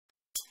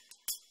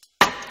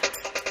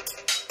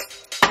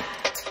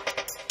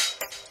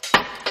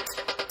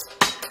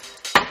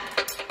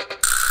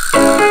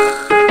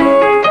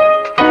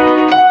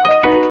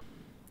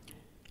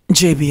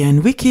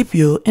JBN, we keep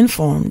you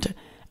informed.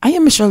 I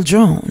am Michelle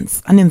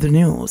Jones, and in the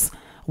news,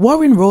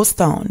 war in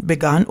Rosetown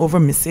began over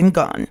missing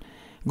gun.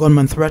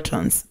 Gunman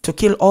threatens to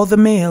kill all the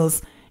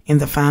males in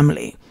the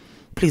family.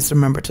 Please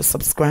remember to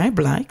subscribe,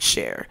 like,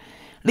 share.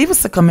 Leave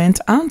us a comment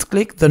and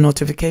click the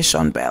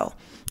notification bell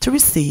to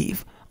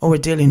receive our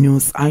daily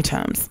news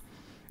items.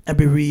 A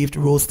bereaved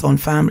Rosetown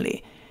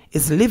family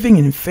is living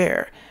in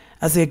fear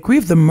as they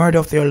grieve the murder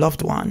of their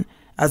loved one,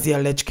 as the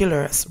alleged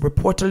killers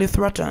reportedly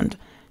threatened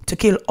to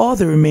kill all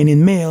the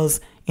remaining males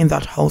in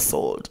that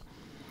household.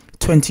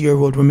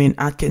 20-year-old Romain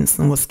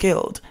Atkinson was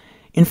killed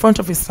in front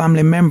of his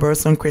family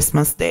members on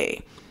Christmas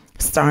Day,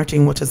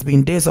 starting what has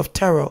been days of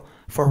terror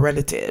for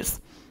relatives.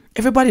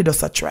 Everybody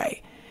does a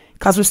try,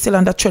 cause we're still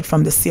under threat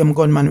from the same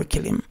gunman who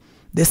kill him.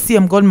 The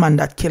same gunman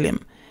that kill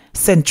him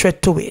send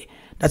threat to we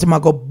that him a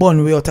go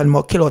burn way out and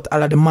more kill out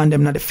all of the man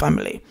them in the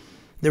family.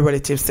 The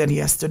relatives said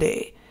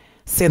yesterday,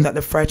 saying that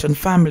the frightened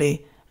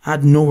family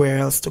had nowhere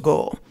else to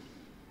go.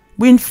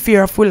 "We in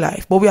fear of our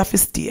life, but we have to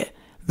stay,"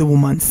 the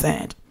woman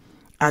said.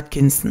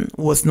 Atkinson,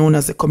 who was known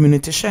as a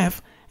community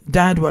chef,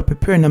 died while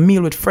preparing a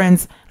meal with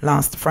friends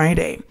last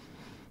Friday.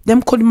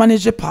 Them couldn't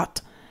manage the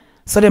pot,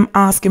 so them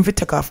asked him to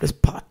take off the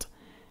pot.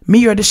 Me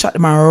hear the shot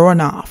them and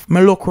run off.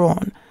 Me look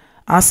round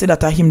and see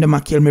that him them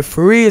a kill me,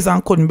 freeze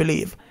and couldn't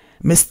believe.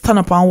 Me stand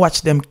up and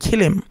watch them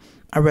kill him,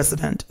 a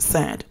resident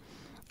said.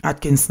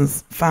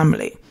 Atkinson's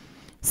family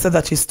said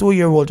that his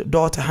 2-year-old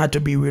daughter had to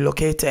be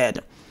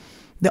relocated.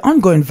 The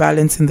ongoing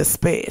violence in the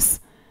space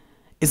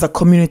is a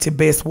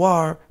community-based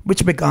war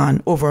which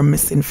began over a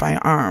missing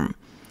firearm.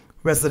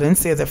 Residents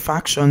say the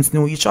factions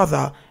knew each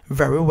other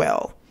very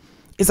well.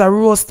 It's a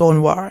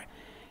Rosetown war.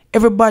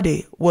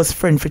 Everybody was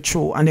friend for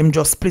true and them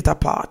just split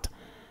apart.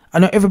 I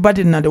know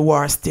everybody in the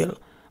war still,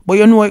 but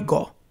you know it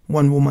go,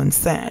 one woman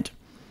said.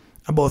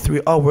 About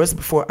 3 hours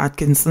before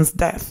Atkinson's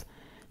death,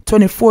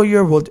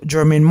 24-year-old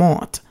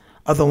Gvnman Thre,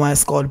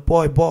 otherwise called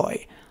Boy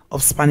Boy,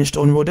 of Spanish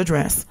Town Road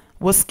address,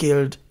 was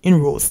killed in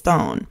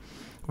Rosetown.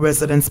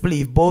 Residents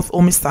believe both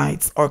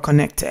homicides are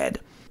connected.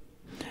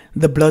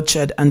 The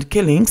bloodshed and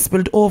killing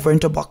spilled over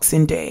into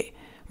Boxing Day,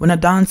 when a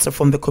dancer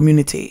from the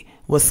community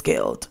was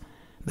killed.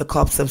 The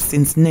cops have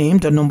since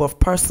named a number of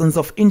persons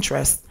of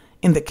interest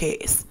in the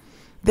case.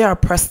 They are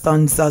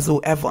Preston Zazu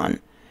Evan,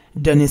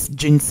 Dennis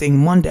Ginsing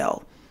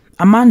Mundell,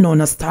 a man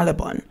known as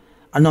Taliban,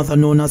 another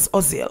known as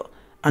Ozil,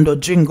 and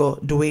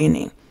Ojingo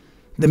Duane.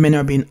 The men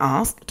are being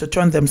asked to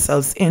turn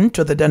themselves in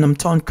to the Denham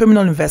Town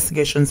Criminal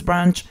Investigations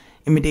Branch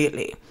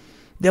immediately.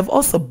 They have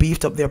also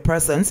beefed up their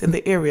presence in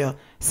the area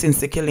since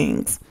the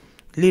killings,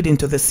 leading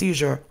to the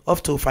seizure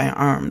of 2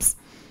 firearms.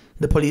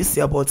 The police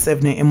say about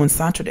 7 a.m. on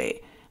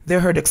Saturday, they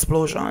heard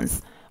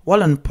explosions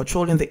while on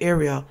patrol in the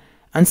area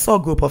and saw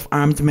a group of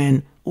armed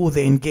men who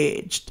they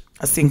engaged.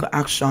 A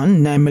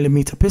single-action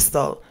 9mm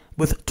pistol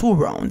with 2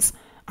 rounds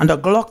and a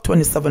Glock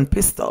 27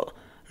 pistol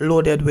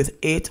loaded with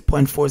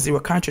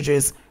 8.40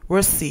 cartridges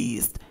were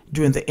seized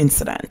during the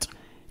incident.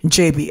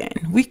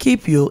 JBN, we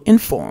keep you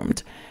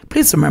informed.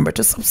 Please remember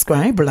to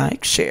subscribe,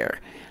 like, share.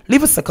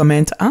 Leave us a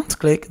comment and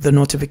click the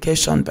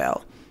notification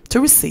bell to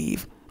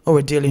receive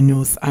our daily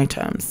news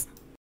items.